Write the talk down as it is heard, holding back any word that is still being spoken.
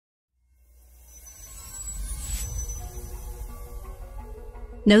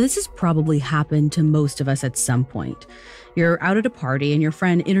Now, this has probably happened to most of us at some point. You're out at a party and your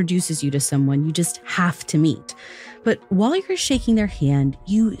friend introduces you to someone you just have to meet. But while you're shaking their hand,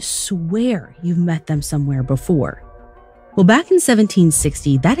 you swear you've met them somewhere before. Well, back in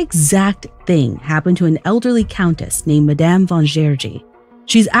 1760, that exact thing happened to an elderly countess named Madame von Gergy.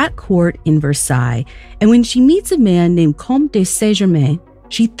 She's at court in Versailles, and when she meets a man named Comte de Germain,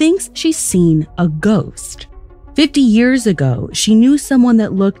 she thinks she's seen a ghost. 50 years ago, she knew someone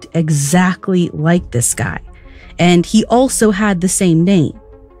that looked exactly like this guy, and he also had the same name.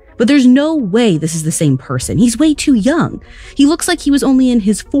 But there's no way this is the same person. He's way too young. He looks like he was only in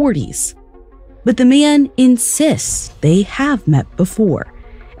his 40s. But the man insists they have met before,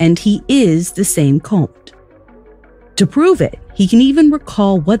 and he is the same Comte. To prove it, he can even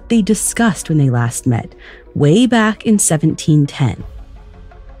recall what they discussed when they last met, way back in 1710.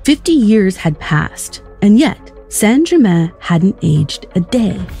 50 years had passed, and yet Saint-Germain hadn't aged a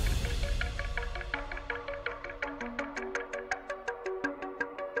day.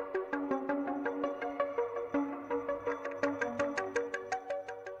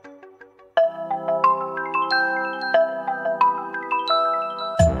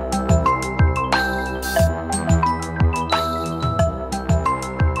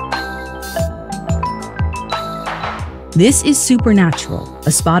 This is Supernatural, a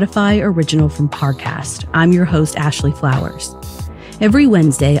Spotify original from Parcast. I'm your host, Ashley Flowers. Every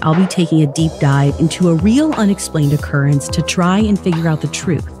Wednesday, I'll be taking a deep dive into a real unexplained occurrence to try and figure out the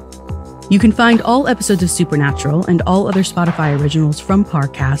truth. You can find all episodes of Supernatural and all other Spotify originals from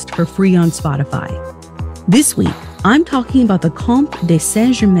Parcast for free on Spotify. This week, I'm talking about the Comte de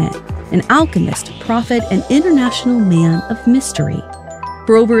Saint-Germain, an alchemist, prophet, and international man of mystery.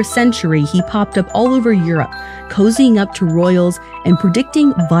 For over a century, he popped up all over Europe, cozying up to royals and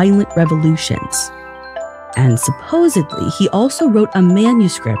predicting violent revolutions. And supposedly, he also wrote a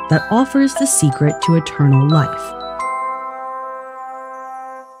manuscript that offers the secret to eternal life.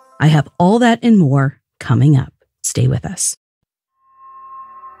 I have all that and more coming up. Stay with us.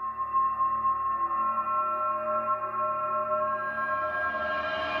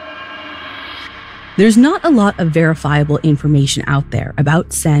 There's not a lot of verifiable information out there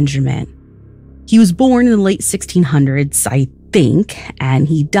about Saint-Germain. He was born in the late 1600s, I think, and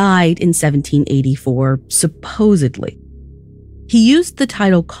he died in 1784, supposedly. He used the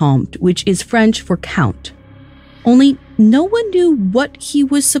title Comte, which is French for count. Only no one knew what he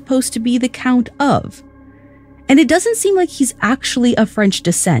was supposed to be the count of. And it doesn't seem like he's actually of French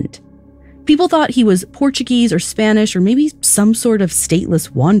descent. People thought he was Portuguese or Spanish or maybe some sort of stateless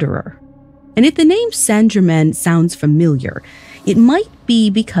wanderer. And if the name Saint-Germain sounds familiar, it might be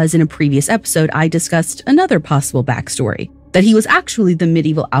because in a previous episode I discussed another possible backstory, that he was actually the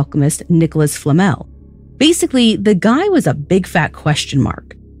medieval alchemist Nicholas Flamel. Basically, the guy was a big fat question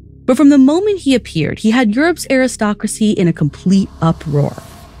mark. But from the moment he appeared, he had Europe's aristocracy in a complete uproar.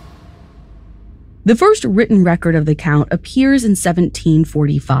 The first written record of the Count appears in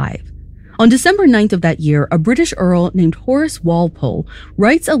 1745. On December 9th of that year, a British earl named Horace Walpole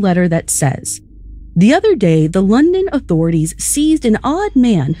writes a letter that says, "The other day, the London authorities seized an odd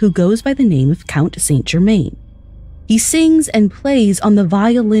man who goes by the name of Count Saint-Germain. He sings and plays on the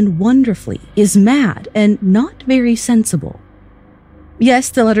violin wonderfully, is mad, and not very sensible." Yes,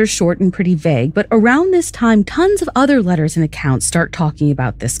 the letter's short and pretty vague, but around this time, tons of other letters and accounts start talking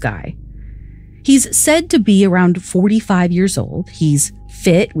about this guy. He's said to be around 45 years old. He's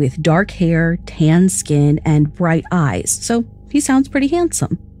fit with dark hair, tan skin, and bright eyes, so he sounds pretty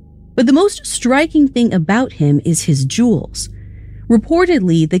handsome. But the most striking thing about him is his jewels.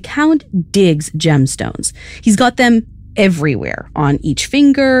 Reportedly, the Count digs gemstones. He's got them everywhere, on each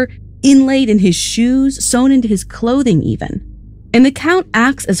finger, inlaid in his shoes, sewn into his clothing even. And the Count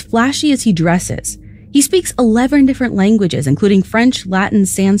acts as flashy as he dresses. He speaks 11 different languages, including French, Latin,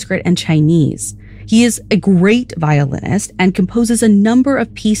 Sanskrit, and Chinese. He is a great violinist and composes a number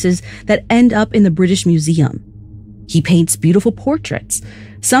of pieces that end up in the British Museum. He paints beautiful portraits.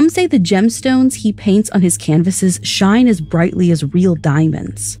 Some say the gemstones he paints on his canvases shine as brightly as real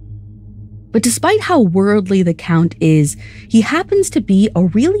diamonds. But despite how worldly the Count is, he happens to be a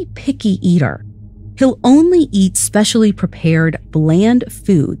really picky eater. He'll only eat specially prepared, bland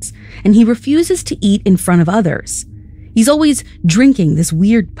foods, and he refuses to eat in front of others. He's always drinking this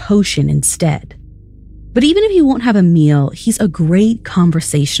weird potion instead. But even if he won't have a meal, he's a great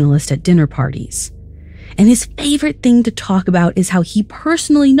conversationalist at dinner parties. And his favorite thing to talk about is how he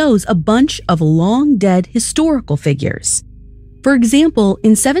personally knows a bunch of long-dead historical figures. For example,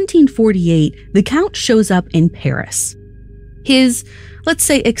 in 1748, the Count shows up in Paris. His let's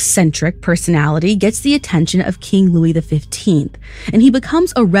say eccentric personality gets the attention of King Louis XV, and he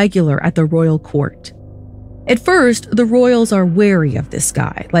becomes a regular at the royal court. At first, the royals are wary of this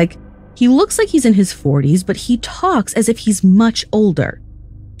guy. He looks like he's in his 40s, but he talks as if he's much older.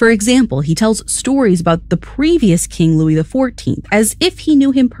 For example, he tells stories about the previous King Louis XIV as if he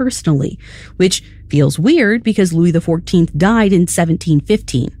knew him personally, which feels weird because Louis XIV died in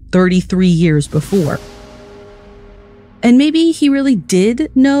 1715, 33 years before. And maybe he really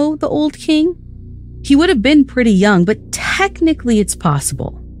did know the old king? He would have been pretty young, but technically it's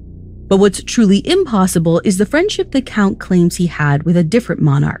possible. But what's truly impossible is the friendship the Count claims he had with a different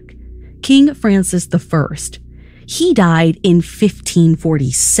monarch, King Francis I. He died in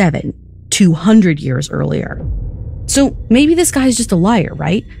 1547, 200 years earlier. So maybe this guy's just a liar,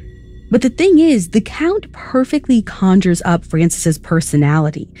 right? But the thing is, the Count perfectly conjures up Francis's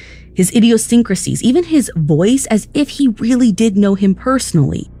personality, his idiosyncrasies, even his voice, as if he really did know him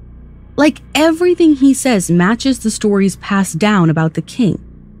personally. Everything he says matches the stories passed down about the king.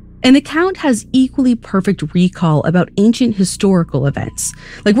 And the Count has equally perfect recall about ancient historical events.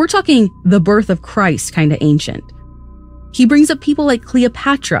 We're talking the birth of Christ kind of ancient. He brings up people like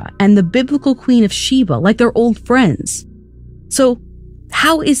Cleopatra and the biblical Queen of Sheba like they're old friends. So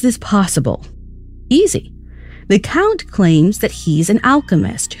how is this possible? Easy. The Count claims that he's an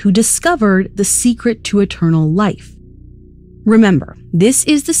alchemist who discovered the secret to eternal life. Remember, this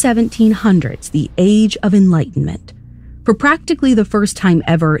is the 1700s, the Age of Enlightenment. For practically the first time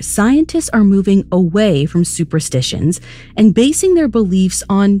ever, scientists are moving away from superstitions and basing their beliefs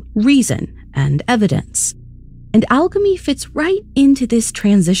on reason and evidence. And alchemy fits right into this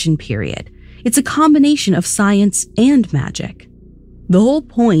transition period. It's a combination of science and magic. The whole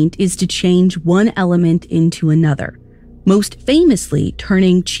point is to change one element into another, most famously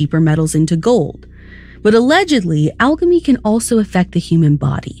turning cheaper metals into gold. But allegedly, alchemy can also affect the human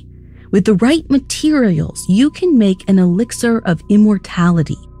body. With the right materials, you can make an elixir of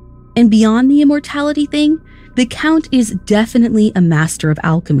immortality. And beyond the immortality thing, the Count is definitely a master of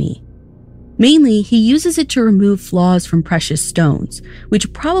alchemy. Mainly, he uses it to remove flaws from precious stones,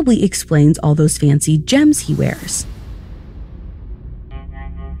 which probably explains all those fancy gems he wears.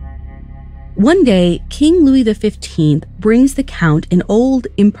 One day, King Louis XV brings the Count an old,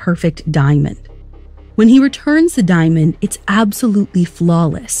 imperfect diamond. When he returns the diamond, it's absolutely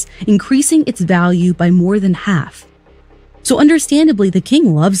flawless, increasing its value by more than half. So understandably, the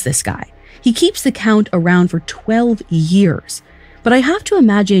king loves this guy. He keeps the Count around for 12 years. But I have to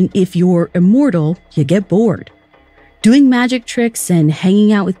imagine if you're immortal, you get bored. Doing magic tricks and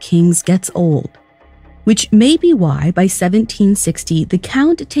hanging out with kings gets old. Which may be why, by 1760, the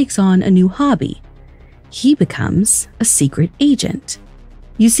Count takes on a new hobby. He becomes a secret agent.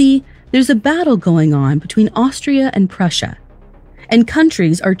 You see, there's a battle going on between Austria and Prussia, and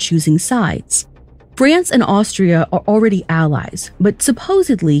countries are choosing sides. France and Austria are already allies, but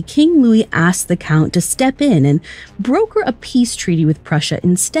supposedly King Louis asked the Count to step in and broker a peace treaty with Prussia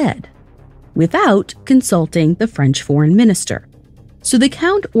instead, without consulting the French foreign minister. So the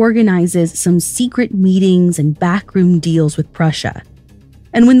Count organizes some secret meetings and backroom deals with Prussia.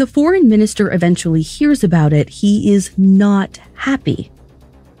 And when the foreign minister eventually hears about it, he is not happy.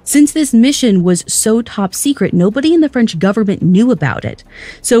 Since this mission was so top secret, nobody in the French government knew about it.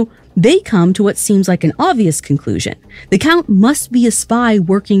 So they come to what seems like an obvious conclusion. The Count must be a spy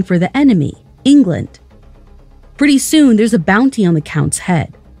working for the enemy, England. Pretty soon, there's a bounty on the Count's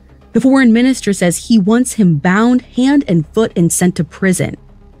head. The foreign minister says he wants him bound hand and foot and sent to prison.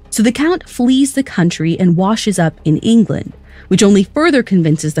 So the Count flees the country and washes up in England, which only further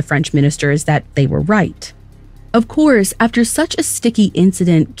convinces the French ministers that they were right. Of course, after such a sticky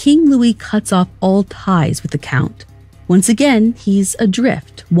incident, King Louis cuts off all ties with the Count. Once again, he's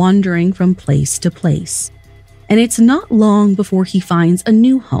adrift, wandering from place to place. And it's not long before he finds a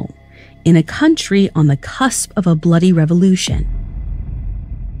new home, in a country on the cusp of a bloody revolution.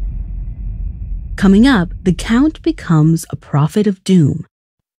 Coming up, the Count becomes a prophet of doom.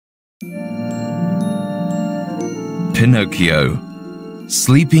 Pinocchio,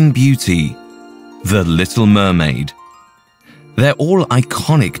 Sleeping Beauty, The Little Mermaid. They're all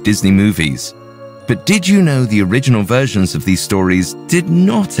iconic Disney movies. But did you know the original versions of these stories did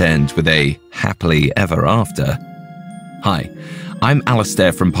not end with a happily ever after? Hi, I'm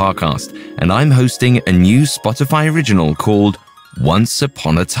Alistair from Parcast, and I'm hosting a new Spotify original called Once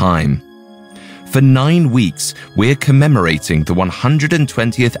Upon a Time. For 9 weeks, we're commemorating the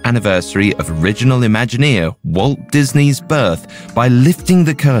 120th anniversary of original Imagineer Walt Disney's birth by lifting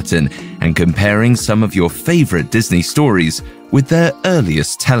the curtain and comparing some of your favorite Disney stories with their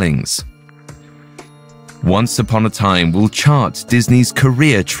earliest tellings. Once Upon a Time will chart Disney's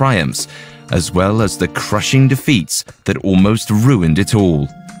career triumphs, as well as the crushing defeats that almost ruined it all.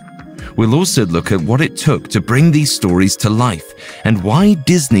 We'll also look at what it took to bring these stories to life and why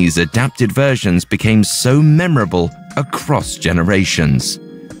Disney's adapted versions became so memorable across generations.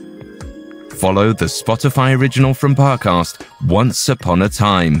 Follow the Spotify original from Parcast, Once Upon a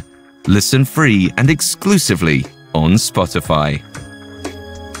Time. Listen free and exclusively on Spotify.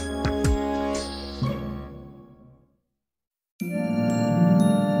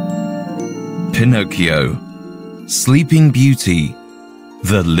 Pinocchio, Sleeping Beauty,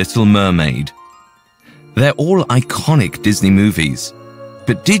 The Little Mermaid. They're all iconic Disney movies.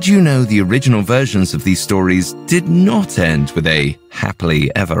 But did you know the original versions of these stories did not end with a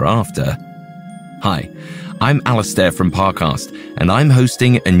happily ever after? Hi, I'm Alistair from Parcast, and I'm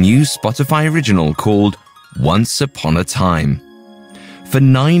hosting a new Spotify original called Once Upon a Time. For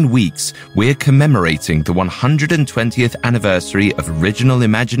 9 weeks, we're commemorating the 120th anniversary of original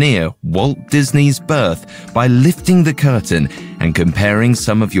Imagineer Walt Disney's birth by lifting the curtain and comparing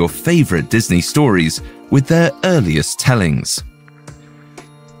some of your favorite Disney stories with their earliest tellings.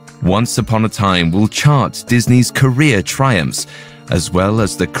 Once Upon a Time will chart Disney's career triumphs, as well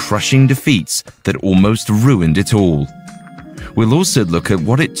as the crushing defeats that almost ruined it all. We'll also look at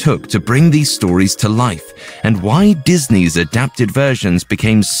what it took to bring these stories to life and why Disney's adapted versions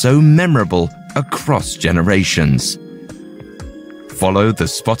became so memorable across generations. Follow the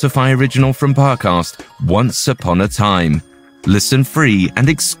Spotify original from Parcast, Once Upon a Time. Listen free and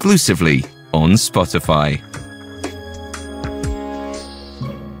exclusively on Spotify.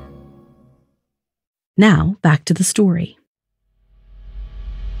 Now, back to the story.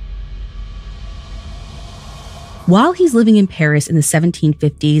 While he's living in Paris in the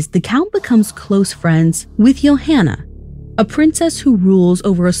 1750s, the Count becomes close friends with Johanna, a princess who rules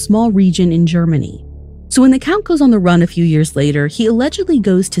over a small region in Germany. So when the Count goes on the run a few years later, he allegedly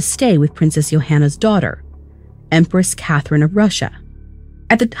goes to stay with Princess Johanna's daughter, Empress Catherine of Russia.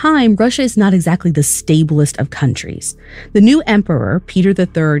 At the time, Russia is not exactly the stablest of countries. The new emperor, Peter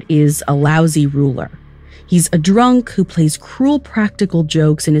III, is a lousy ruler. He's a drunk who plays cruel practical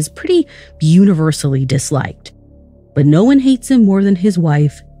jokes and is pretty universally disliked. But no one hates him more than his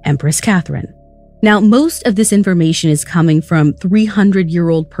wife, Empress Catherine. Now, most of this information is coming from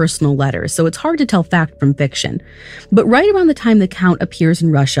 300-year-old personal letters, so it's hard to tell fact from fiction. But right around the time the Count appears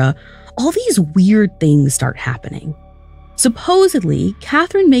in Russia, all these weird things start happening. Supposedly,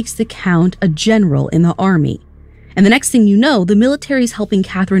 Catherine makes the Count a general in the army. And the next thing you know, the military is helping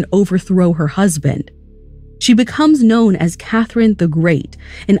Catherine overthrow her husband. She becomes known as Catherine the Great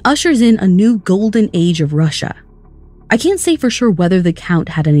and ushers in a new golden age of Russia. I can't say for sure whether the Count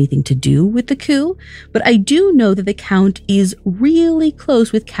had anything to do with the coup, but I do know that the Count is really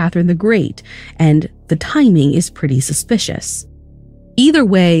close with Catherine the Great, and the timing is pretty suspicious. Either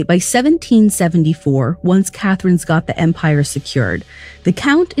way, by 1774, once Catherine's got the empire secured, the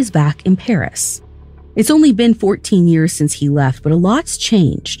Count is back in Paris. It's only been 14 years since he left, but a lot's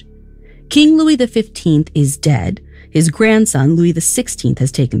changed. King Louis XV is dead. His grandson, Louis XVI,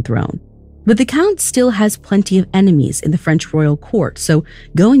 has taken throne. But the Count still has plenty of enemies in the French royal court, so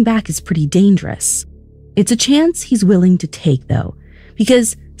going back is pretty dangerous. It's a chance he's willing to take, though,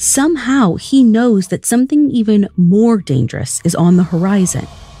 because somehow he knows that something even more dangerous is on the horizon.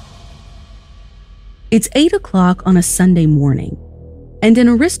 It's 8 o'clock on a Sunday morning, and an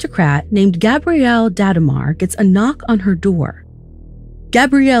aristocrat named Gabrielle d'Adhemar gets a knock on her door.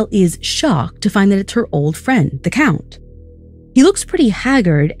 Gabrielle is shocked to find that it's her old friend, the Count. He looks pretty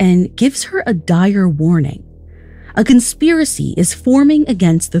haggard and gives her a dire warning. A conspiracy is forming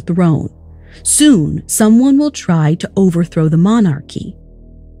against the throne. Soon, someone will try to overthrow the monarchy.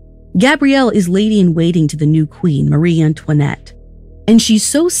 Gabrielle is lady-in-waiting to the new queen, Marie Antoinette. And she's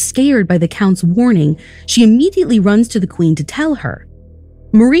so scared by the Count's warning, she immediately runs to the queen to tell her.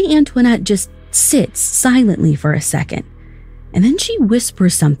 Marie Antoinette just sits silently for a second, and then she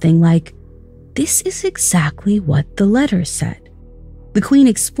whispers something like, "This is exactly what the letter said." The queen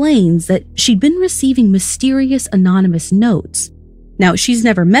explains that she'd been receiving mysterious anonymous notes. Now, she's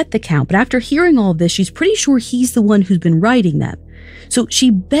never met the Count, but after hearing all of this, she's pretty sure he's the one who's been writing them. So she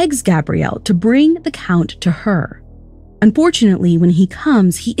begs Gabrielle to bring the Count to her. Unfortunately, when he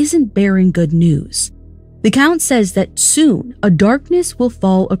comes, he isn't bearing good news. The Count says that soon a darkness will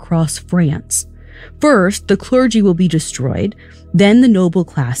fall across France. First, the clergy will be destroyed, then the noble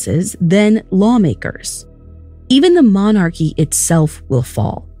classes, then lawmakers. Even the monarchy itself will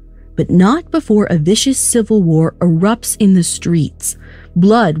fall, but not before a vicious civil war erupts in the streets.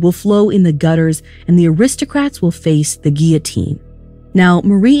 Blood will flow in the gutters, and the aristocrats will face the guillotine. Now,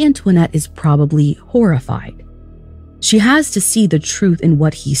 Marie Antoinette is probably horrified. She has to see the truth in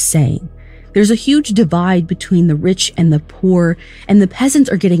what he's saying. There's a huge divide between the rich and the poor, and the peasants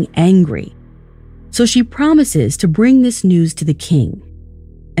are getting angry. So she promises to bring this news to the king.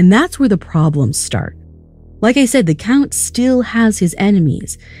 And that's where the problems start. Like I said, the Count still has his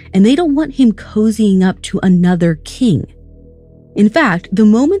enemies, and they don't want him cozying up to another king. In fact, the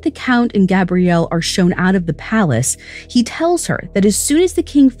moment the Count and Gabrielle are shown out of the palace, he tells her that as soon as the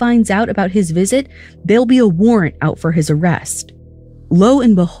king finds out about his visit, there'll be a warrant out for his arrest. Lo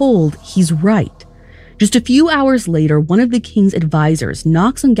and behold, he's right. Just a few hours later, one of the king's advisors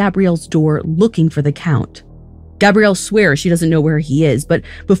knocks on Gabrielle's door looking for the Count. Gabrielle swears she doesn't know where he is, but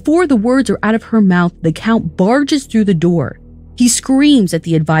before the words are out of her mouth, the Count barges through the door. He screams at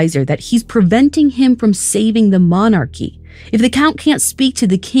the advisor that he's preventing him from saving the monarchy. If the Count can't speak to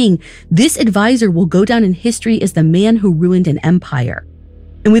the king, this advisor will go down in history as the man who ruined an empire.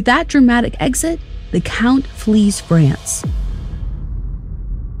 And with that dramatic exit, the Count flees France.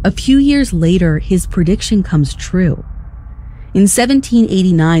 A few years later, his prediction comes true. In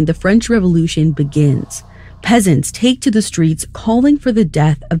 1789, the French Revolution begins. Peasants take to the streets calling for the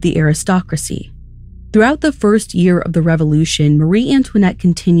death of the aristocracy. Throughout the first year of the revolution, Marie Antoinette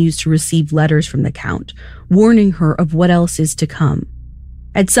continues to receive letters from the Count, warning her of what else is to come.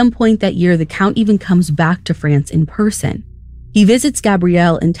 At some point that year, the Count even comes back to France in person. He visits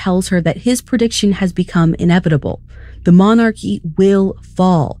Gabrielle and tells her that his prediction has become inevitable. The monarchy will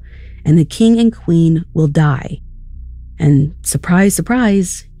fall, and the king and queen will die. And surprise,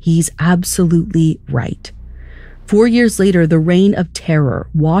 surprise, he's absolutely right. 4 years later, the Reign of Terror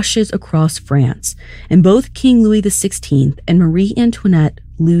washes across France, and both King Louis XVI and Marie Antoinette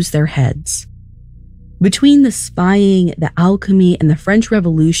lose their heads. Between the spying, the alchemy, and the French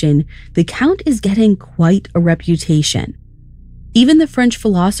Revolution, the Count is getting quite a reputation. Even the French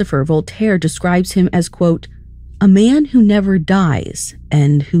philosopher Voltaire describes him as, quote, a man who never dies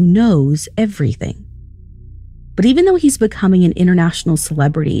and who knows everything. But even though he's becoming an international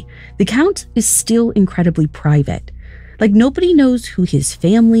celebrity, the Count is still incredibly private. Like, nobody knows who his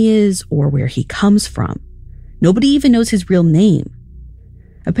family is or where he comes from. Nobody even knows his real name.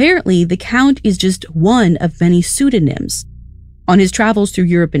 Apparently, the Count is just one of many pseudonyms. On his travels through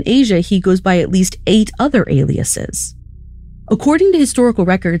Europe and Asia, he goes by at least 8 other aliases. According to historical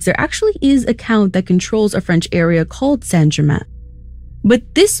records, there actually is a count that controls a French area called Saint-Germain.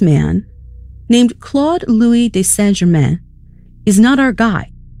 But this man, named Claude Louis de Saint-Germain, is not our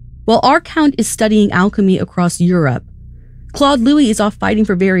guy. While our count is studying alchemy across Europe, Claude Louis is off fighting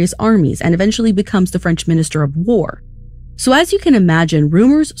for various armies and eventually becomes the French Minister of War. So as you can imagine,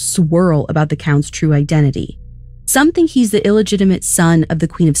 rumors swirl about the Count's true identity. Some think he's the illegitimate son of the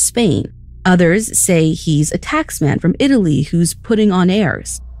Queen of Spain. Others say he's a taxman from Italy who's putting on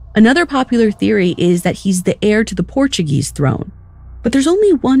heirs. Another popular theory is that he's the heir to the Portuguese throne. But there's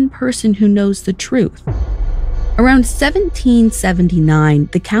only one person who knows the truth. Around 1779,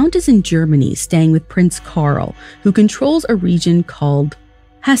 the Count is in Germany staying with Prince Karl, who controls a region called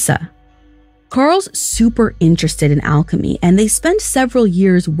Hesse. Karl's super interested in alchemy, and they spend several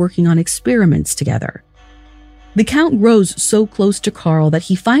years working on experiments together. The Count grows so close to Karl that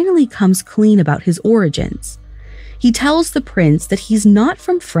he finally comes clean about his origins. He tells the prince that he's not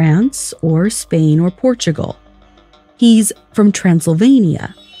from France or Spain or Portugal. He's from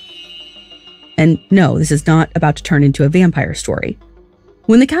Transylvania. And no, this is not about to turn into a vampire story.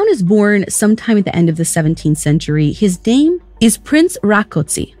 When the Count is born sometime at the end of the 17th century, his name is Prince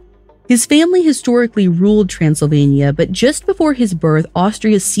Rákóczi. His family historically ruled Transylvania, but just before his birth,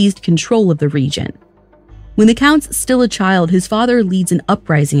 Austria seized control of the region. When the Count's still a child, his father leads an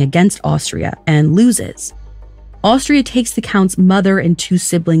uprising against Austria and loses. Austria takes the Count's mother and 2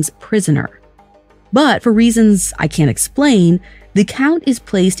 siblings prisoner. But for reasons I can't explain, the Count is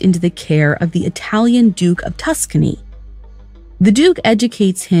placed into the care of the Italian Duke of Tuscany. The Duke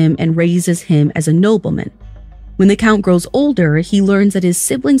educates him and raises him as a nobleman. When the Count grows older, he learns that his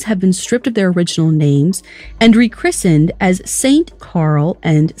siblings have been stripped of their original names and rechristened as Saint Karl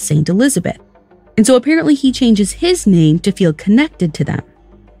and Saint Elizabeth. And so apparently he changes his name to feel connected to them.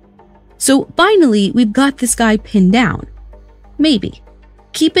 So finally, we've got this guy pinned down. Maybe.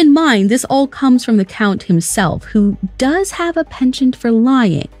 Keep in mind, this all comes from the Count himself, who does have a penchant for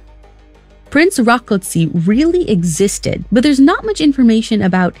lying. Prince Rákóczi really existed, but there's not much information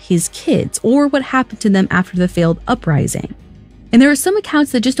about his kids or what happened to them after the failed uprising. And there are some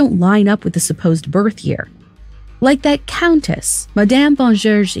accounts that just don't line up with the supposed birth year. Like that countess, Madame von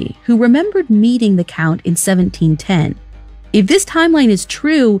Gergy, who remembered meeting the Count in 1710. If this timeline is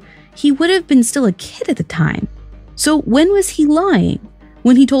true, he would have been still a kid at the time. So when was he lying?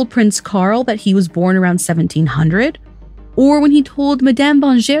 When he told Prince Karl that he was born around 1700? Or when he told Madame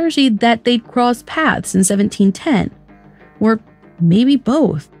von Gergy that they'd crossed paths in 1710? Or maybe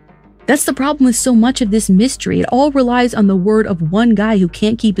both. That's the problem with so much of this mystery. It all relies on the word of one guy who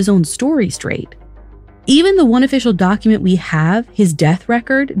can't keep his own story straight. Even the one official document we have, his death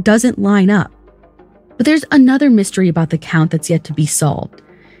record, doesn't line up. But there's another mystery about the Count that's yet to be solved,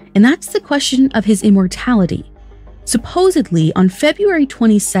 and that's the question of his immortality. Supposedly, on February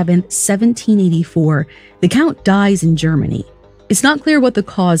 27, 1784, the Count dies in Germany. It's not clear what the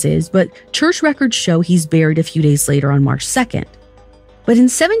cause is, but church records show he's buried a few days later on March 2nd. But in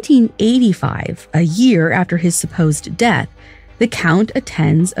 1785, a year after his supposed death, the Count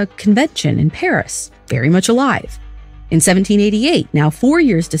attends a convention in Paris, very much alive. In 1788, now 4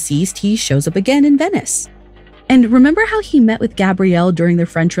 years deceased, he shows up again in Venice. And remember how he met with Gabrielle during the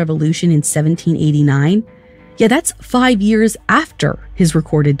French Revolution in 1789? Yeah, that's 5 years after his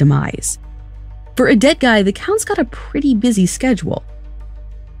recorded demise. For a dead guy, the Count's got a pretty busy schedule.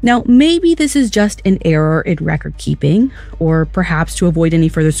 Now, maybe this is just an error in record keeping, or perhaps to avoid any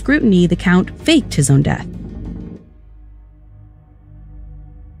further scrutiny, the Count faked his own death.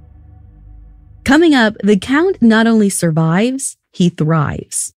 Coming up, the Count not only survives, he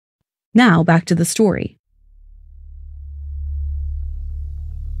thrives. Now, back to the story.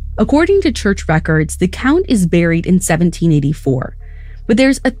 According to church records, the Count is buried in 1784, but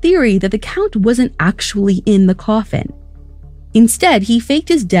there's a theory that the Count wasn't actually in the coffin. Instead, he faked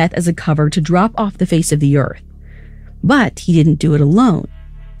his death as a cover to drop off the face of the earth. But he didn't do it alone.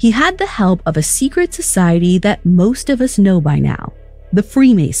 He had the help of a secret society that most of us know by now, the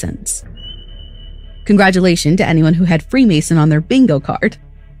Freemasons. Congratulations to anyone who had Freemason on their bingo card.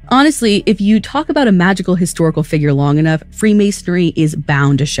 Honestly, if you talk about a magical historical figure long enough, Freemasonry is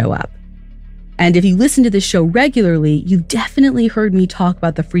bound to show up. And if you listen to this show regularly, you've definitely heard me talk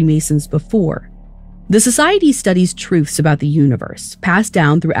about the Freemasons before. The society studies truths about the universe, passed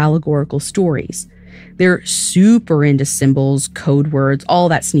down through allegorical stories. They're super into symbols, code words, all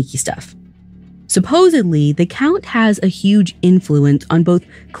that sneaky stuff. Supposedly, the Count has a huge influence on both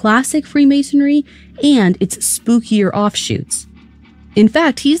classic Freemasonry and its spookier offshoots. In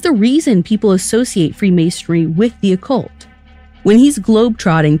fact, he's the reason people associate Freemasonry with the occult. When he's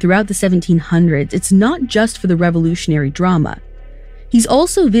globetrotting throughout the 1700s, it's not just for the revolutionary drama. He's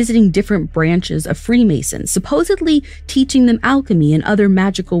also visiting different branches of Freemasons, supposedly teaching them alchemy and other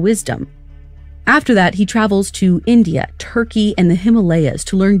magical wisdom. After that, he travels to India, Turkey, and the Himalayas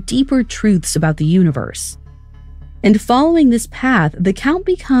to learn deeper truths about the universe. And following this path, the Count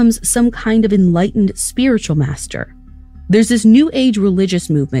becomes some kind of enlightened spiritual master. There's this New Age religious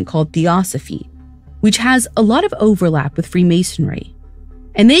movement called Theosophy, which has a lot of overlap with Freemasonry.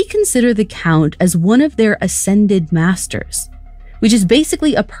 And they consider the Count as one of their ascended masters, which is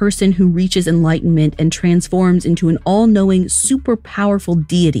basically a person who reaches enlightenment and transforms into an all-knowing, super powerful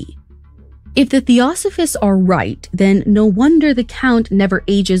deity. If the Theosophists are right, then no wonder the Count never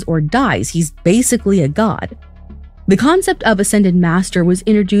ages or dies. He's basically a god. The concept of ascended master was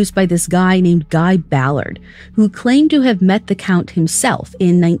introduced by this guy named Guy Ballard, who claimed to have met the Count himself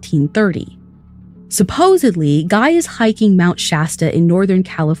in 1930. Supposedly, Guy is hiking Mount Shasta in Northern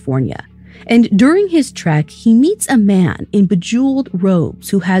California, and during his trek, he meets a man in bejeweled robes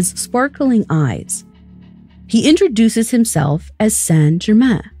who has sparkling eyes. He introduces himself as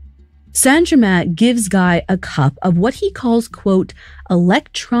Saint-Germain. Saint-Germain gives Guy a cup of what he calls, quote,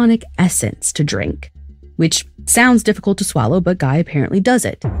 electronic essence to drink, which sounds difficult to swallow, but Guy apparently does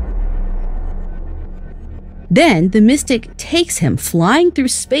it. Then the mystic takes him flying through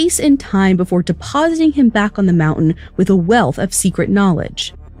space and time before depositing him back on the mountain with a wealth of secret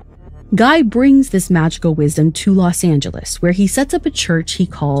knowledge. Guy brings this magical wisdom to Los Angeles, where he sets up a church he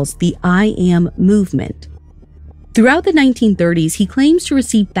calls the I Am Movement. Throughout the 1930s, he claims to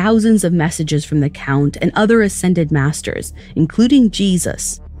receive thousands of messages from the Count and other ascended masters, including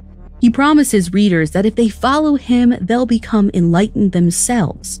Jesus. He promises readers that if they follow him, they'll become enlightened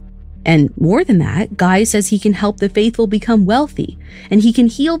themselves. And more than that, Guy says he can help the faithful become wealthy, and he can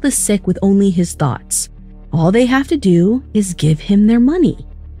heal the sick with only his thoughts. All they have to do is give him their money.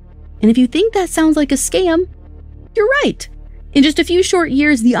 And if you think that sounds like a scam, you're right. In just a few short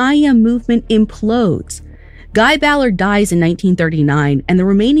years, the I Am movement implodes. Guy Ballard dies in 1939, and the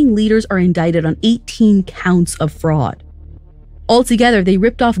remaining leaders are indicted on 18 counts of fraud. Altogether, they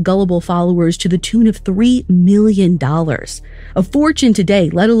ripped off gullible followers to the tune of $3 million, a fortune today,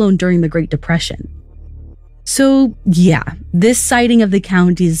 let alone during the Great Depression. So yeah, this sighting of the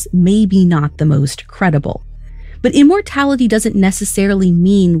Count is maybe not the most credible. But immortality doesn't necessarily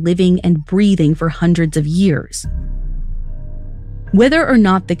mean living and breathing for hundreds of years. Whether or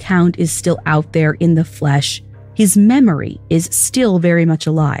not the Count is still out there in the flesh, his memory is still very much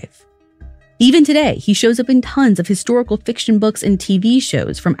alive. Even today, he shows up in tons of historical fiction books and TV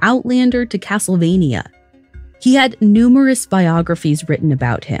shows, from Outlander to Castlevania. He had numerous biographies written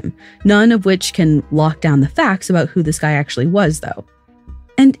about him, none of which can lock down the facts about who this guy actually was, though.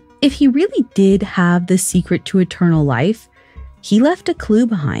 And if he really did have the secret to eternal life, he left a clue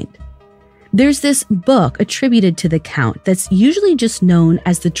behind. There's this book attributed to the Count that's usually just known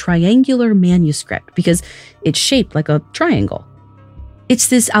as the Triangular Manuscript because it's shaped like a triangle. It's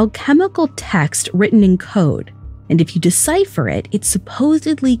this alchemical text written in code, and if you decipher it, it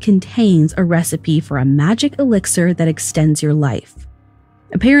supposedly contains a recipe for a magic elixir that extends your life.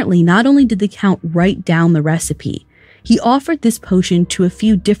 Apparently, not only did the Count write down the recipe, he offered this potion to a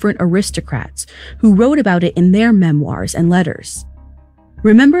few different aristocrats who wrote about it in their memoirs and letters.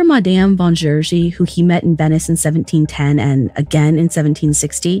 Remember Madame von Gergy, who he met in Venice in 1710 and again in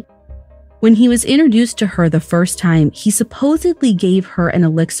 1760? When he was introduced to her the first time, he supposedly gave her an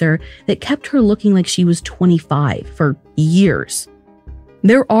elixir that kept her looking like she was 25 for years.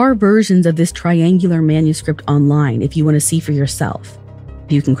 There are versions of this triangular manuscript online if you want to see for yourself.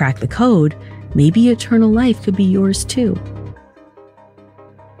 If you can crack the code, maybe eternal life could be yours too.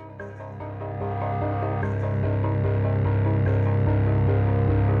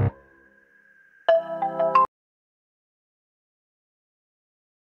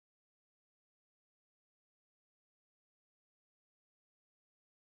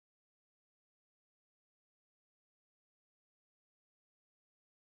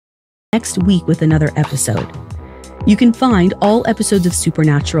 Next week with another episode. You can find all episodes of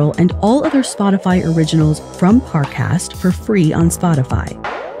Supernatural and all other Spotify originals from Parcast for free on Spotify.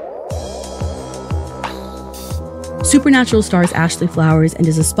 Supernatural stars Ashley Flowers and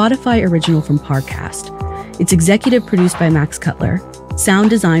is a Spotify original from Parcast. It's executive produced by Max Cutler, sound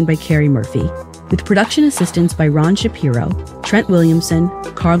designed by Carrie Murphy, with production assistance by Ron Shapiro, Trent Williamson,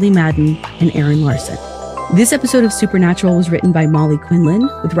 Carly Madden, and Aaron Larson. This episode of Supernatural was written by Molly Quinlan,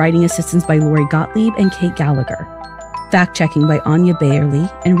 with writing assistance by Lori Gottlieb and Kate Gallagher, fact-checking by Anya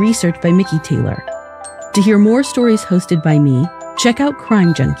Bayerly, and research by Mickey Taylor. To hear more stories hosted by me, check out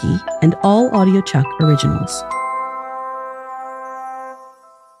Crime Junkie and all AudioChuck originals.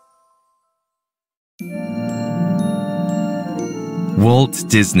 Walt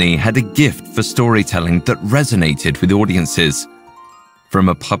Disney had a gift for storytelling that resonated with audiences. From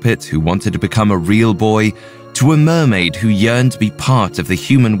a puppet who wanted to become a real boy to a mermaid who yearned to be part of the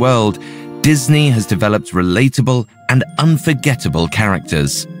human world, Disney has developed relatable and unforgettable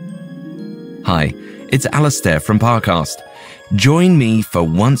characters. Hi, it's Alistair from Parcast. Join me for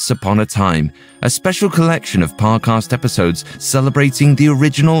Once Upon a Time, a special collection of Parcast episodes celebrating the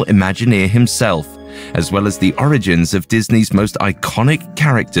original Imagineer himself, as well as the origins of Disney's most iconic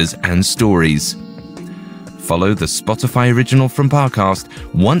characters and stories. Follow the Spotify original from Parcast,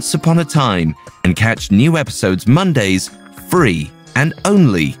 Once Upon a Time, and catch new episodes Mondays, free and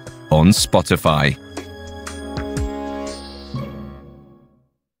only on Spotify.